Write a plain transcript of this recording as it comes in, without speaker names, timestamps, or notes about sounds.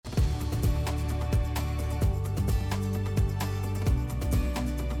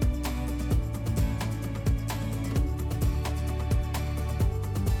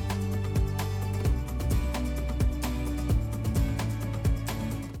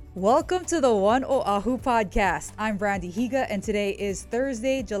Welcome to the One Oahu podcast. I'm Brandi Higa, and today is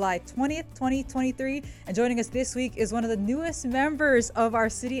Thursday, July 20th, 2023. And joining us this week is one of the newest members of our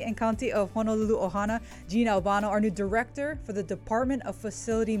city and county of Honolulu, Ohana, Gene Albano, our new director for the Department of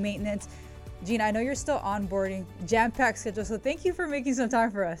Facility Maintenance. Gene, I know you're still onboarding, jam-packed schedule, so thank you for making some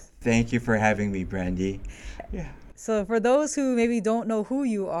time for us. Thank you for having me, Brandi. Yeah. So for those who maybe don't know who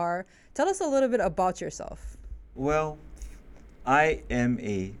you are, tell us a little bit about yourself. Well, I am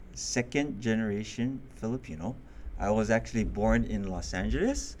a second generation Filipino. I was actually born in Los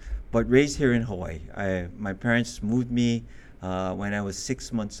Angeles, but raised here in Hawaii. My parents moved me when I was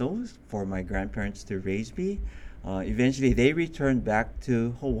 6 months old for my grandparents to raise me. Eventually, they returned back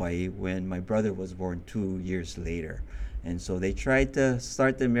to Hawaii when my brother was born 2 years later. And so they tried to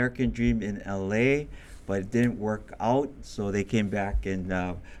start the American dream in LA, but it didn't work out. So they came back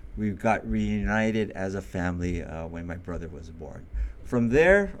and we got reunited as a family when my brother was born. From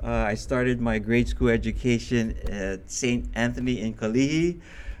there, I started my grade school education at St. Anthony in Kalihi.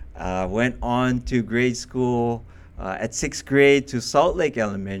 Went on to grade school at sixth grade to Salt Lake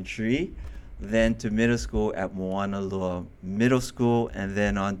Elementary, then to middle school at Moanalua Middle School, and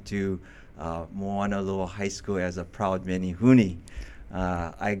then on to Moanalua High School as a proud Menehune.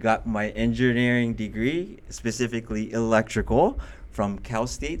 I got my engineering degree, specifically electrical, from Cal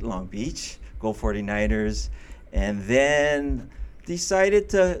State Long Beach, go 49ers, and then decided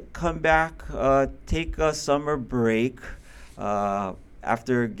to come back, take a summer break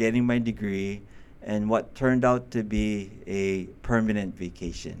after getting my degree, and what turned out to be a permanent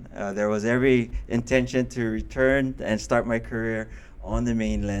vacation. There was every intention to return and start my career on the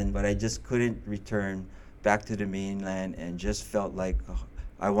mainland, but I just couldn't return back to the mainland and just felt like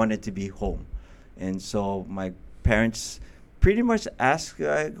I wanted to be home. And so my parents pretty much asked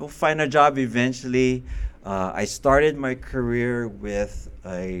go find a job eventually. I started my career with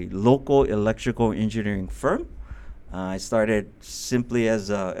a local electrical engineering firm. I started simply as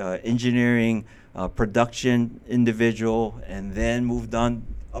a engineering production individual, and then moved on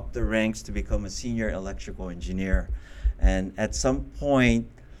up the ranks to become a senior electrical engineer. And at some point,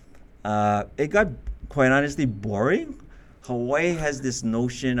 it got quite honestly boring. Hawaii has this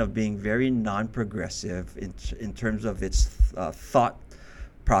notion of being very non-progressive in terms of its thought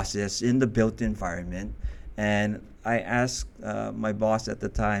process in the built environment. And I asked my boss at the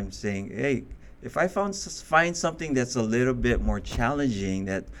time, saying, hey, if I find something that's a little bit more challenging,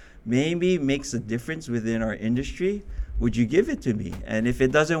 that maybe makes a difference within our industry, would you give it to me? And if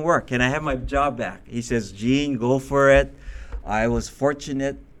it doesn't work, can I have my job back? He says, Gene, go for it. I was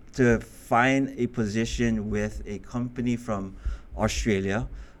fortunate to find a position with a company from Australia,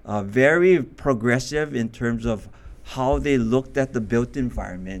 very progressive in terms of how they looked at the built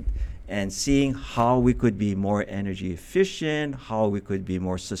environment and seeing how we could be more energy efficient, how we could be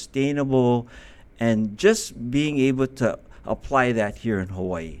more sustainable, and just being able to apply that here in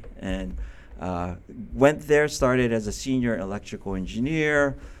Hawaii. And went there, started as a senior electrical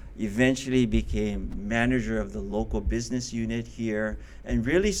engineer, eventually became manager of the local business unit here, and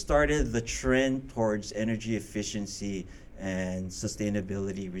really started the trend towards energy efficiency and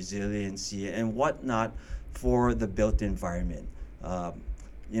sustainability, resiliency, and whatnot for the built environment.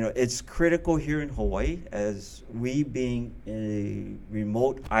 It's critical here in Hawaii, as we being a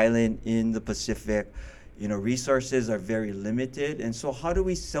remote island in the Pacific, resources are very limited. And so how do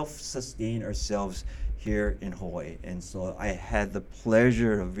we self-sustain ourselves here in Hawaii? And so I had the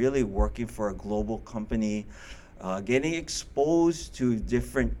pleasure of really working for a global company, getting exposed to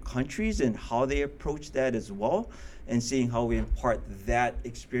different countries and how they approach that as well, and seeing how we impart that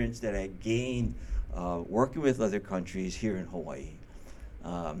experience that I gained working with other countries here in Hawaii.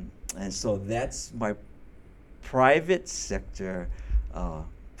 And so that's my private sector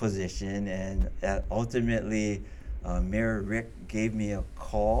position. And ultimately, Mayor Rick gave me a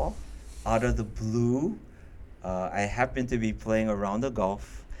call out of the blue. I happened to be playing a round of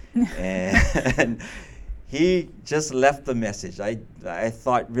golf, and he just left the message. I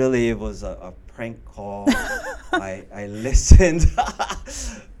thought really it was a prank call. I listened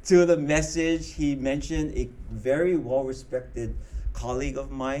to the message. He mentioned a very well-respected colleague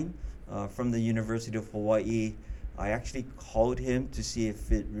of mine from the University of Hawaii. I actually called him to see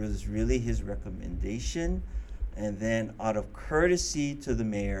if it was really his recommendation. And then out of courtesy to the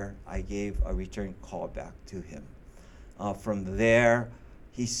mayor, I gave a return call back to him. From there,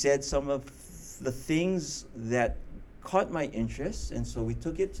 he said some of the things that caught my interest. And so we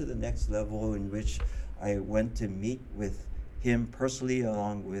took it to the next level, in which I went to meet with him personally,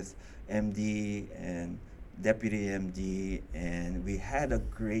 along with MD and Deputy MD, and we had a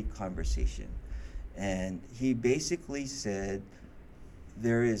great conversation. And he basically said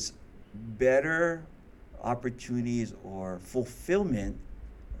there is better opportunities or fulfillment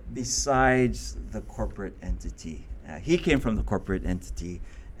besides the corporate entity. He came from the corporate entity,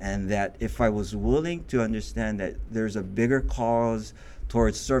 and that if I was willing to understand that there's a bigger cause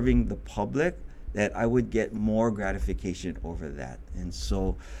towards serving the public, that I would get more gratification over that. And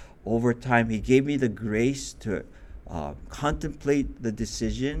so over time, he gave me the grace to contemplate the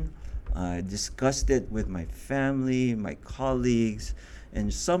decision. I discussed it with my family, my colleagues,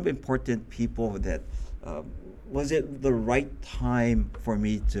 and some important people that was it the right time for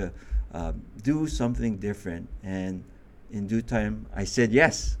me to do something different. And in due time, I said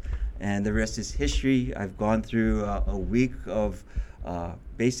yes. And the rest is history. I've gone through a week of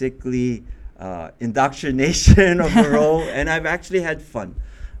basically indoctrination of the role, and I've actually had fun.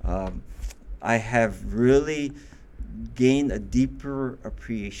 I have really gained a deeper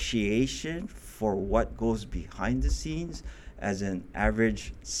appreciation for what goes behind the scenes as an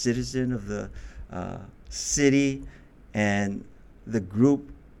average citizen of the city, and the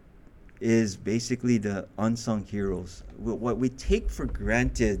group is basically the unsung heroes. What we take for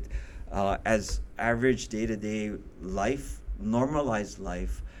granted as average day-to-day life, normalized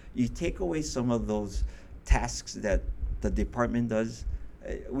life, you take away some of those tasks that the department does,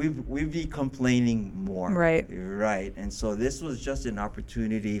 we'd be complaining more. Right. Right. And so this was just an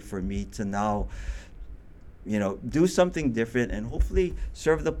opportunity for me to now, do something different and hopefully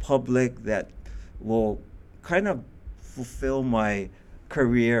serve the public that will kind of fulfill my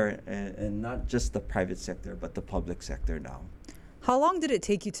career and not just the private sector, but the public sector now. How long did it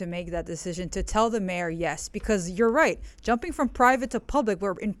take you to make that decision to tell the mayor yes? Because you're right, jumping from private to public,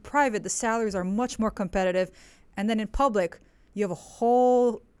 where in private the salaries are much more competitive, and then in public you have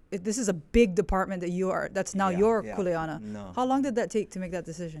this is a big department that's now your kuleana. No. How long did that take to make that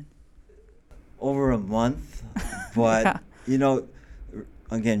decision? Over a month, but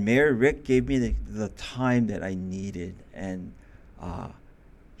again, Mayor Rick gave me the time that I needed, and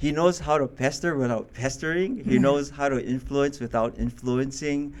he knows how to pester without pestering. He knows how to influence without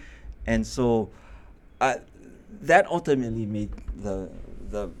influencing, and so that ultimately made the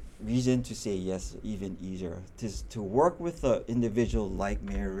reason to say yes even easier. To work with an individual like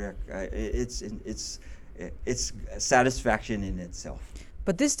Mayor Rick, it's satisfaction in itself.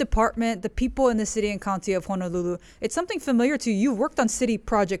 But this department, the people in the city and county of Honolulu, it's something familiar to you. You've worked on city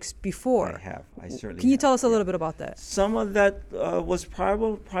projects before. I have. I certainly Can you have, tell us a little bit about that? Some of that was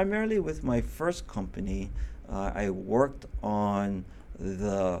primarily with my first company. I worked on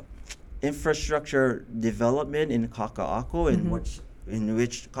the infrastructure development in Kaka'ako, in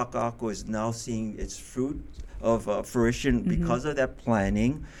which Kaka'ako is now seeing its fruit of fruition because of that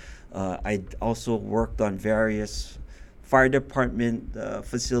planning. I also worked on various fire department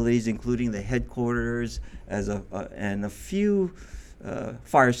facilities, including the headquarters and a few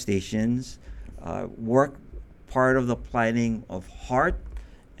fire stations. Worked part of the planning of Heart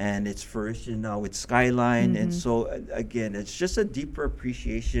and its fruition now with Skyline. And so again, it's just a deeper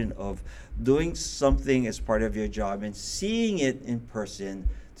appreciation of doing something as part of your job and seeing it in person,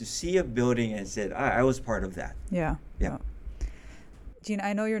 to see a building and said, I was part of that. Yeah. Yeah. Gene,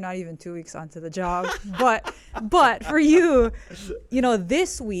 I know you're not even 2 weeks onto the job, but for you,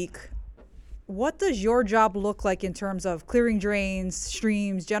 this week, what does your job look like in terms of clearing drains,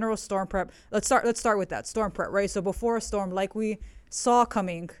 streams, general storm prep? Let's start with that storm prep, right? So before a storm, like we saw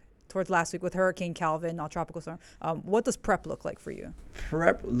coming towards last week with Hurricane Calvin, now tropical storm, what does prep look like for you?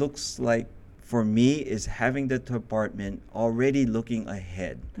 Prep looks like, for me, is having the department already looking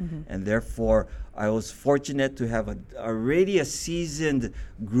ahead, and therefore I was fortunate to have already a seasoned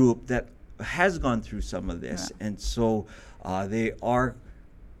group that has gone through some of this, and so they are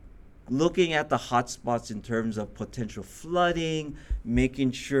looking at the hot spots in terms of potential flooding,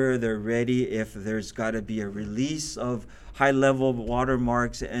 making sure they're ready if there's got to be a release of high-level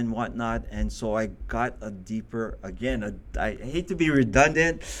watermarks and whatnot. And so I got a deeper, I hate to be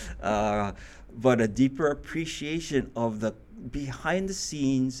redundant, but a deeper appreciation of the behind the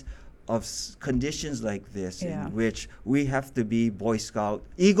scenes of conditions like this, in which we have to be Boy Scout,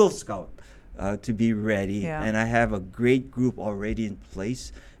 Eagle Scout, to be ready. Yeah. And I have a great group already in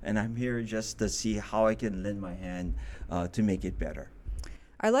place, and I'm here just to see how I can lend my hand to make it better.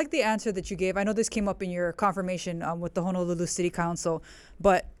 I like the answer that you gave. I know this came up in your confirmation with the Honolulu City Council,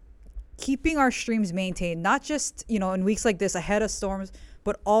 but keeping our streams maintained, not just in weeks like this ahead of storms,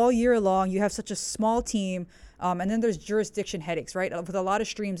 but all year long. You have such a small team, and then there's jurisdiction headaches, right? With a lot of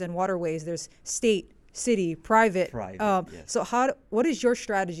streams and waterways, there's state city, private. Private, yes. So what is your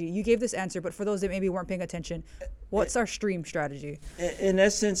strategy? You gave this answer, but for those that maybe weren't paying attention, what's our stream strategy? In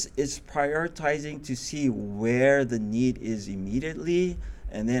essence, it's prioritizing to see where the need is immediately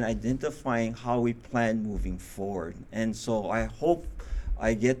and then identifying how we plan moving forward. And so I hope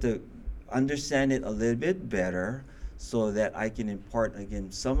I get to understand it a little bit better so that I can impart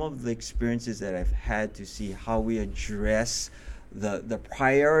again some of the experiences that I've had to see how we address the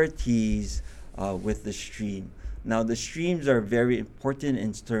priorities with the stream. Now, the streams are very important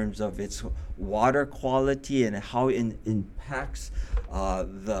in terms of its water quality and how it impacts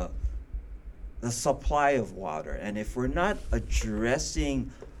the supply of water. And if we're not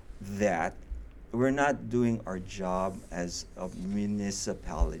addressing that, we're not doing our job as a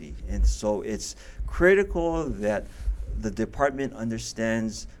municipality. And so it's critical that the department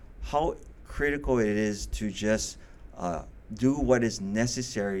understands how critical it is to just do what is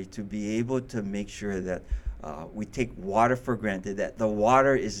necessary to be able to make sure that we take water for granted, that the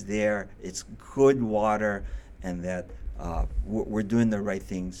water is there, it's good water, and that we're doing the right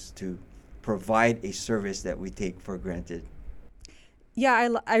things to provide a service that we take for granted.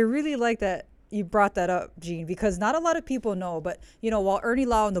 Yeah, I really like that you brought that up, Gene, because not a lot of people know, but while Ernie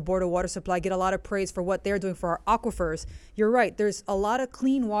Lau and the Board of Water Supply get a lot of praise for what they're doing for our aquifers, you're right, there's a lot of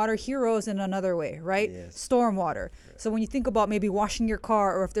clean water heroes in another way, right? Yes. Stormwater. So when you think about maybe washing your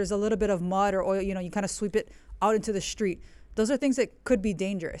car, or if there's a little bit of mud or oil, you kind of sweep it out into the street. Those are things that could be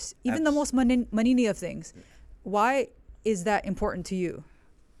dangerous. Even the most mundane of things. Why is that important to you?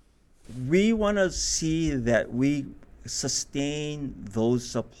 We want to see that we sustain those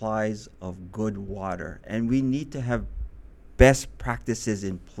supplies of good water, and we need to have best practices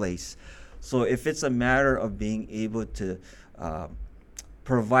in place. So if it's a matter of being able to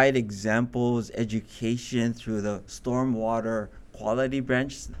provide examples, education through the stormwater quality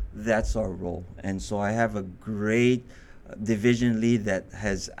branch, that's our role. And so I have a great division lead that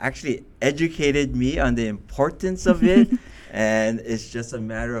has actually educated me on the importance of it. And it's just a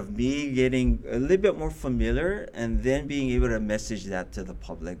matter of me getting a little bit more familiar and then being able to message that to the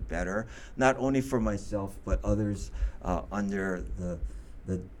public better, not only for myself, but others under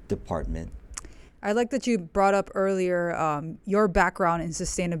the department. I like that you brought up earlier your background in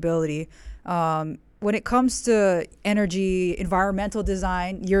sustainability. When it comes to energy, environmental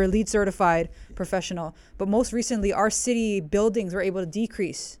design, you're a LEED certified professional. But most recently, our city buildings were able to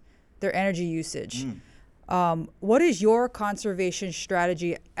decrease their energy usage. What is your conservation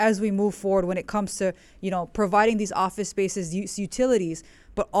strategy as we move forward when it comes to, providing these office spaces, utilities,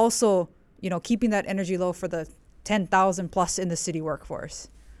 but also, keeping that energy low for the 10,000 plus in the city workforce?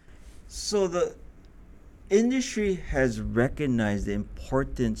 So the industry has recognized the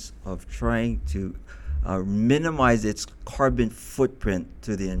importance of trying to minimize its carbon footprint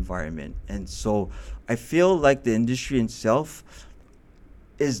to the environment. And so I feel like the industry itself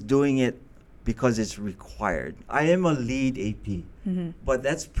is doing it because it's required. I am a LEED AP, but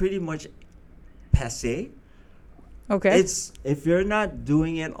that's pretty much passé. Okay. If you're not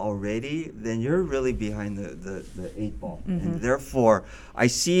doing it already, then you're really behind the eight ball. And therefore, I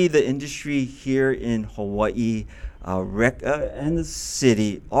see the industry here in Hawaii and the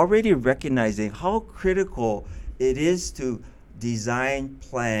city already recognizing how critical it is to design,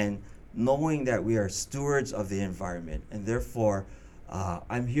 plan, knowing that we are stewards of the environment. And therefore,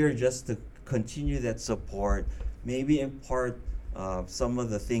 I'm here just to continue that support, maybe impart some of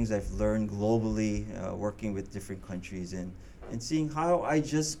the things I've learned globally, working with different countries, and seeing how I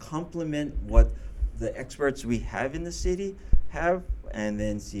just complement what the experts we have in the city have, and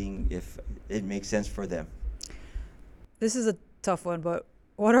then seeing if it makes sense for them. This is a tough one, but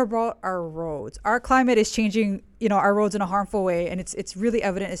what about our roads? Our climate is changing, our roads in a harmful way, and it's really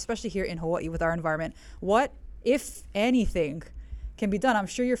evident, especially here in Hawaii with our environment. What, if anything, can be done? I'm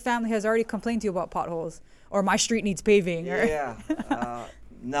sure your family has already complained to you about potholes, or my street needs paving. Yeah.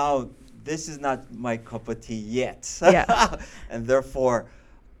 Now, this is not my cup of tea yet. Yeah. And therefore,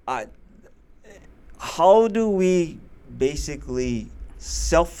 how do we basically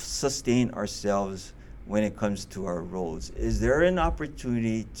self-sustain ourselves when it comes to our roads? Is there an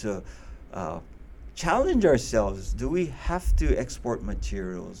opportunity to challenge ourselves? Do we have to export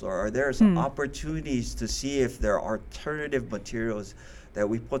materials, or are there some opportunities to see if there are alternative materials that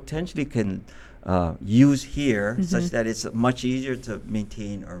we potentially can use here, such that it's much easier to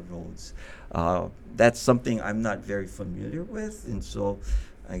maintain our roads? That's something I'm not very familiar with, and so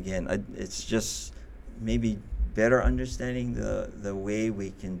again, it's just maybe better understanding the way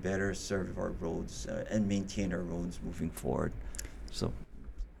we can better serve our roads and maintain our roads moving forward. So,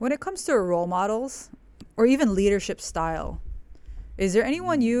 when it comes to role models or even leadership style, is there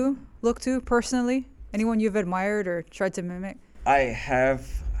anyone you look to personally? Anyone you've admired or tried to mimic? I have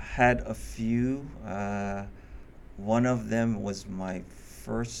had a few. One of them was my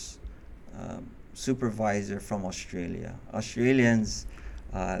first supervisor from Australia. Australians,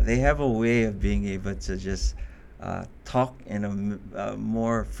 they have a way of being able to just talk in a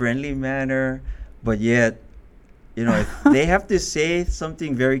more friendly manner, but yet, if they have to say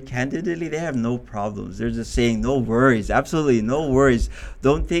something very candidly, they have no problems. They're just saying, no worries, absolutely no worries.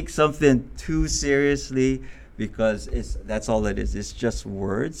 Don't take something too seriously because that's all it is. It's just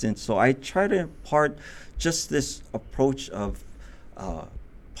words. And so I try to impart just this approach of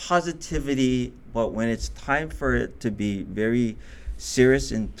positivity, but when it's time for it to be very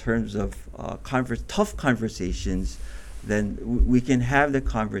serious in terms of tough conversations, then we can have the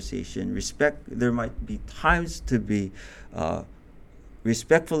conversation. There might be times to be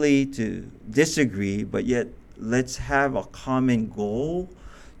respectfully to disagree, but yet let's have a common goal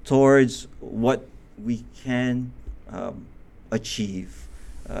towards what we can achieve.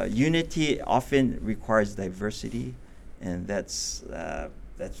 Unity often requires diversity, and that's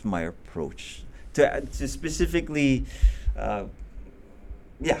my approach to specifically.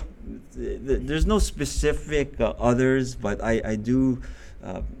 There's no specific others, but I do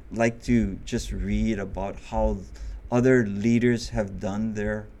like to just read about how other leaders have done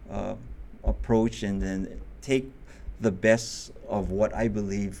their approach and then take the best of what I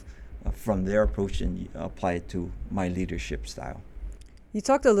believe from their approach and apply it to my leadership style. You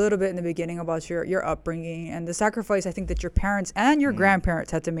talked a little bit in the beginning about your upbringing and the sacrifice I think that your parents and your grandparents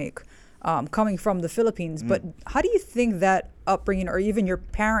had to make coming from the Philippines. But how do you think that upbringing or even your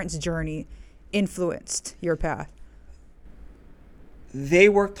parents' journey influenced your path? They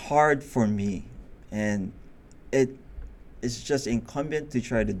worked hard for me, and it's just incumbent to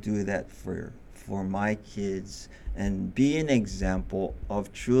try to do that for my kids and be an example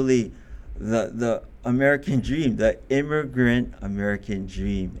of truly the American dream, the immigrant American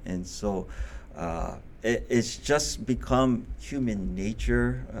dream. And so it's just become human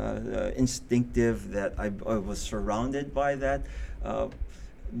nature, instinctive, that I was surrounded by that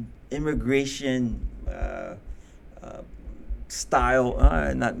immigration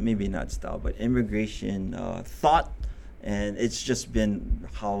style, not style, but immigration thought, and it's just been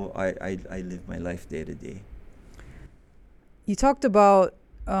how I live my life day to day. You talked about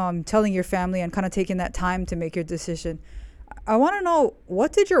telling your family and kind of taking that time to make your decision. I want to know,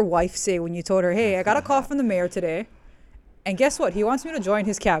 what did your wife say when you told her, hey, I got a call from the mayor today, and guess what? He wants me to join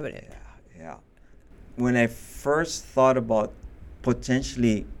his cabinet. Yeah. When I first thought about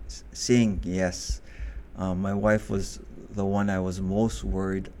potentially saying yes, my wife was the one I was most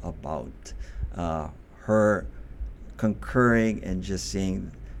worried about. Her concurring and just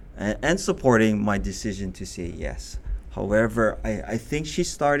saying and supporting my decision to say yes. However, I think she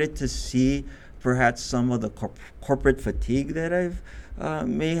started to see perhaps some of the corporate fatigue that I've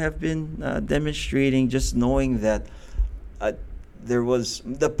may have been demonstrating, just knowing that there was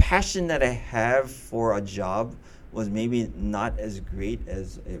the passion that I have for a job was maybe not as great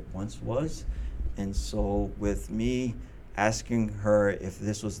as it once was. And so with me asking her if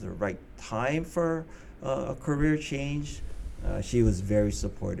this was the right time for a career change, she was very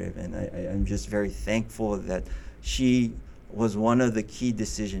supportive, and I'm just very thankful that she was one of the key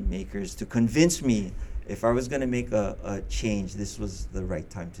decision makers to convince me if I was going to make a change, this was the right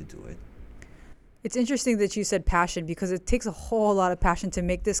time to do it. It's interesting that you said passion, because it takes a whole lot of passion to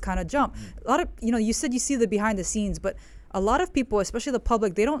make this kind of jump. A lot of, you said you see the behind the scenes, but a lot of people, especially the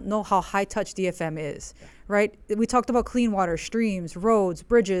public, they don't know how high touch DFM is, right? We talked about clean water, streams, roads,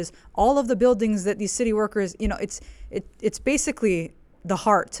 bridges, all of the buildings that these city workers, it's basically the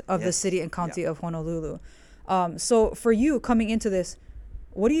heart of the city and county of Honolulu. So for you coming into this,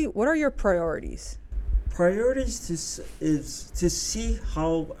 what are your priorities? Priorities is to see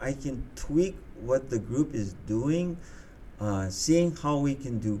how I can tweak what the group is doing, seeing how we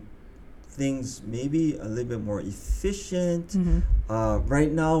can do things maybe a little bit more efficient. Mm-hmm.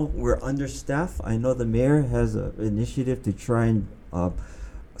 Right now we're understaffed. I know the mayor has an initiative to try and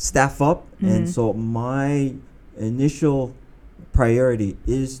staff up, mm-hmm. and so my initial priority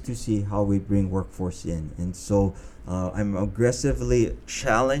is to see how we bring workforce in. And so I'm aggressively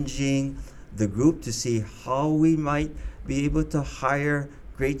challenging the group to see how we might be able to hire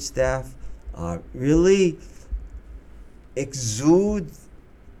great staff, really exude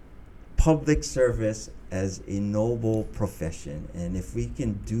public service as a noble profession. And if we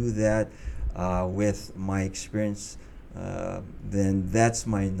can do that with my experience, then that's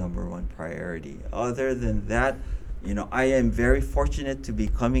my number one priority. Other than that, I am very fortunate to be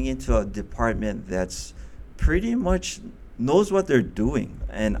coming into a department that's pretty much knows what they're doing,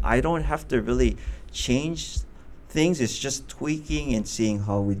 and I don't have to really change things. It's just tweaking and seeing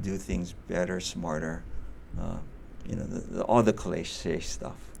how we do things better, smarter. Uh, all the cliche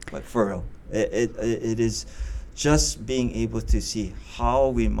stuff. But for real, it is just being able to see how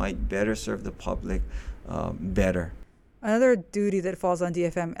we might better serve the public better. Another duty that falls on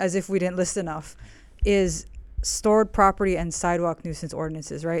DFM, as if we didn't list enough, is stored property and sidewalk nuisance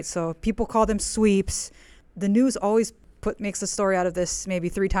ordinances, right? So people call them sweeps. The news always makes a story out of this maybe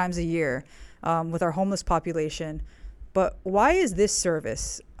 3 times a year with our homeless population. But why is this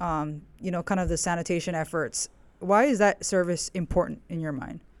service, kind of the sanitation efforts, why is that service important in your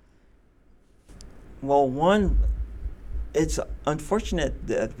mind? Well, one, it's unfortunate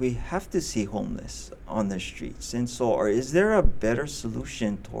that we have to see homeless on the streets. And so, or is there a better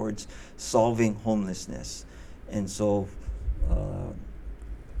solution towards solving homelessness? And so,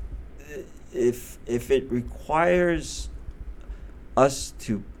 if it requires us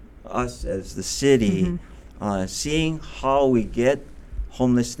as the city, seeing how we get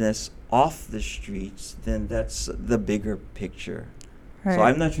homelessness off the streets, then that's the bigger picture. Right. So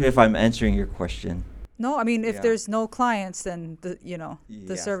I'm not sure if I'm answering your question. No, I mean, if Yeah. there's no clients, then the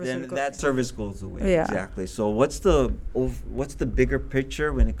service then would go. that service goes away. Yeah. Exactly. So what's the bigger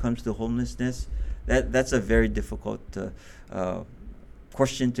picture when it comes to homelessness? That's a very difficult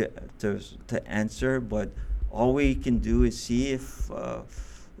question to answer. But all we can do is see if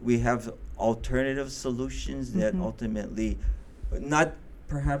we have alternative solutions that ultimately not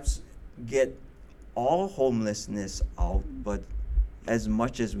perhaps get all homelessness out, but as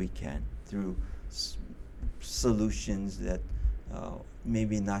much as we can through solutions that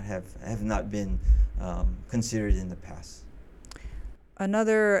maybe have not been considered in the past.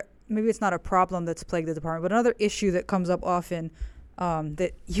 Another, maybe it's not a problem that's plagued the department, but another issue that comes up often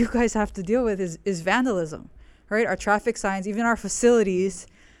that you guys have to deal with is vandalism, right? Our traffic signs, even our facilities.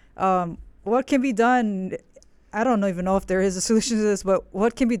 What can be done? I don't even know if there is a solution to this, but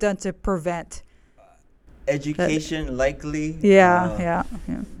what can be done to prevent? Education, likely. Yeah.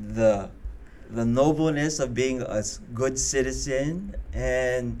 The nobleness of being a good citizen,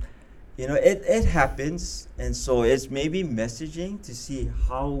 and it happens, and so it's maybe messaging to see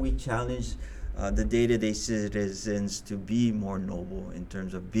how we challenge the day-to-day citizens to be more noble in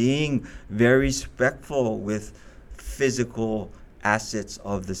terms of being very respectful with physical assets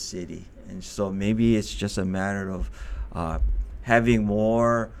of the city. And so maybe it's just a matter of having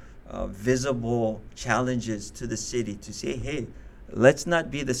more visible challenges to the city to say, hey, let's not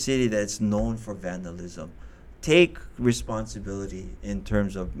be the city that's known for vandalism. Take responsibility in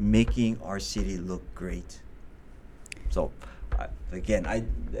terms of making our city look great. So, again, I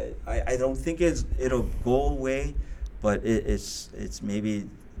don't think it'll go away, but it's maybe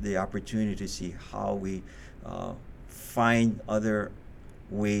the opportunity to see how we find other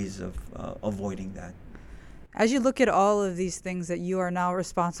ways of avoiding that. As you look at all of these things that you are now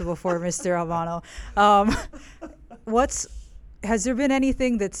responsible for, Mr. Albano, has there been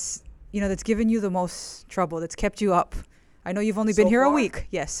anything that's given you the most trouble, that's kept you up? I know you've only been here a week.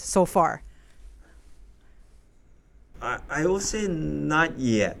 Yes, so far. I will say not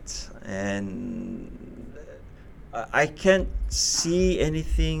yet, and I can't see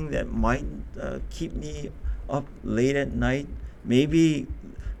anything that might keep me up late at night. Maybe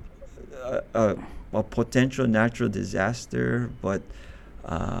a potential natural disaster, but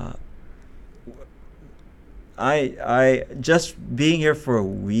I just being here for a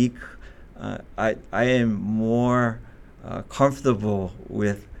week, I am more comfortable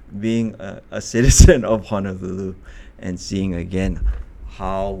with being a citizen of Honolulu and seeing again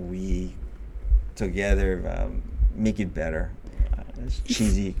how we together make it better. It's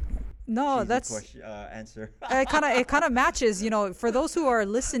cheesy. No, cheesy that's answer. it kind of matches. For those who are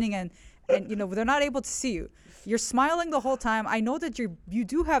listening and they're not able to see you, you're smiling the whole time. I know that you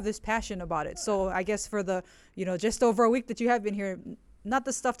do have this passion about it. So I guess for the just over a week that you have been here, not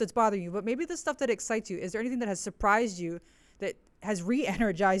the stuff that's bothering you, but maybe the stuff that excites you. Is there anything that has surprised you, that has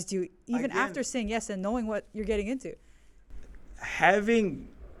re-energized you even Again, after saying yes and knowing what you're getting into? Having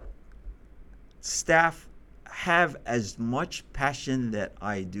staff have as much passion that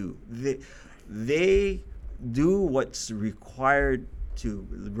I do. They do what's required to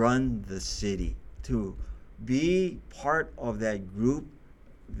run the city, to be part of that group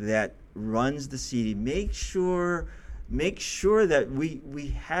that runs the city. Make sure that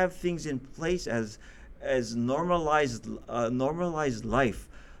we have things in place as normalized life.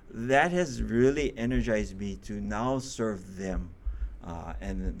 That has really energized me to now serve them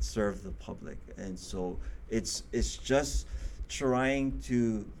and then serve the public. And so it's just trying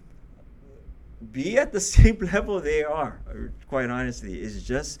to be at the same level they are, quite honestly. Is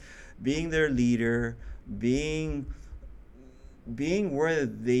just being their leader, being where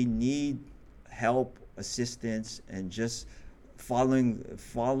they need help, assistance, and just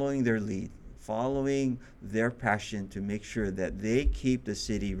following their lead, following their passion to make sure that they keep the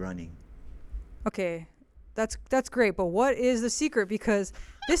city running. Okay, that's great, but what is the secret? Because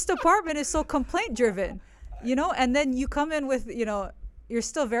this department is so complaint driven, and then you come in with, you're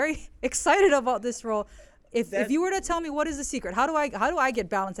still very excited about this role. If you were to tell me what is the secret, how do I get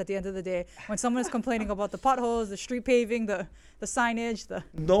balance at the end of the day when someone is complaining about the potholes, the street paving, the signage,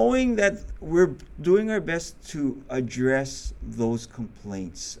 knowing that we're doing our best to address those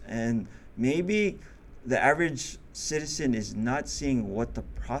complaints, and maybe the average citizen is not seeing what the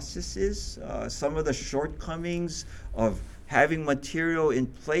process is, some of the shortcomings of having material in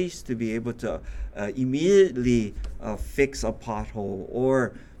place to be able to immediately fix a pothole,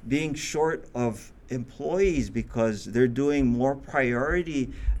 or being short of employees because they're doing more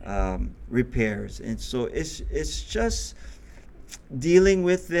priority repairs. And so it's just dealing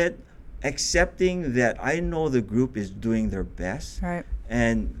with it, accepting that I know the group is doing their best. right?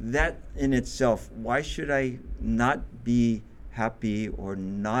 And that in itself, why should I not be happy, or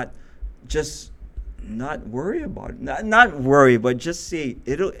not worry about it? Not worry, but just say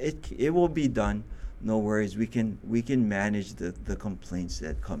it will be done. No worries. We can manage the complaints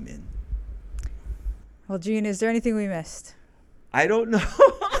that come in. Well, Gene, is there anything we missed? I don't know.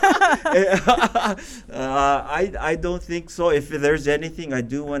 I don't think so. If there's anything, I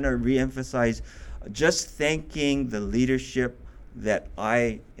do want to reemphasize just thanking the leadership that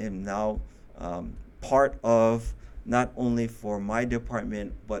I am now part of, not only for my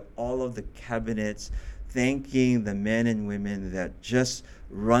department, but all of the cabinets, thanking the men and women that just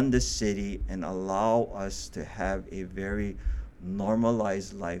run the city and allow us to have a very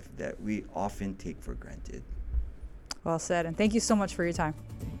normalized life that we often take for granted. Well said, and thank you so much for your time.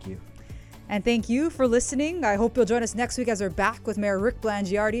 Thank you. And thank you for listening. I hope you'll join us next week as we're back with Mayor Rick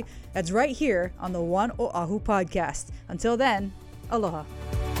Blangiardi. That's right here on the One Oahu podcast. Until then, aloha.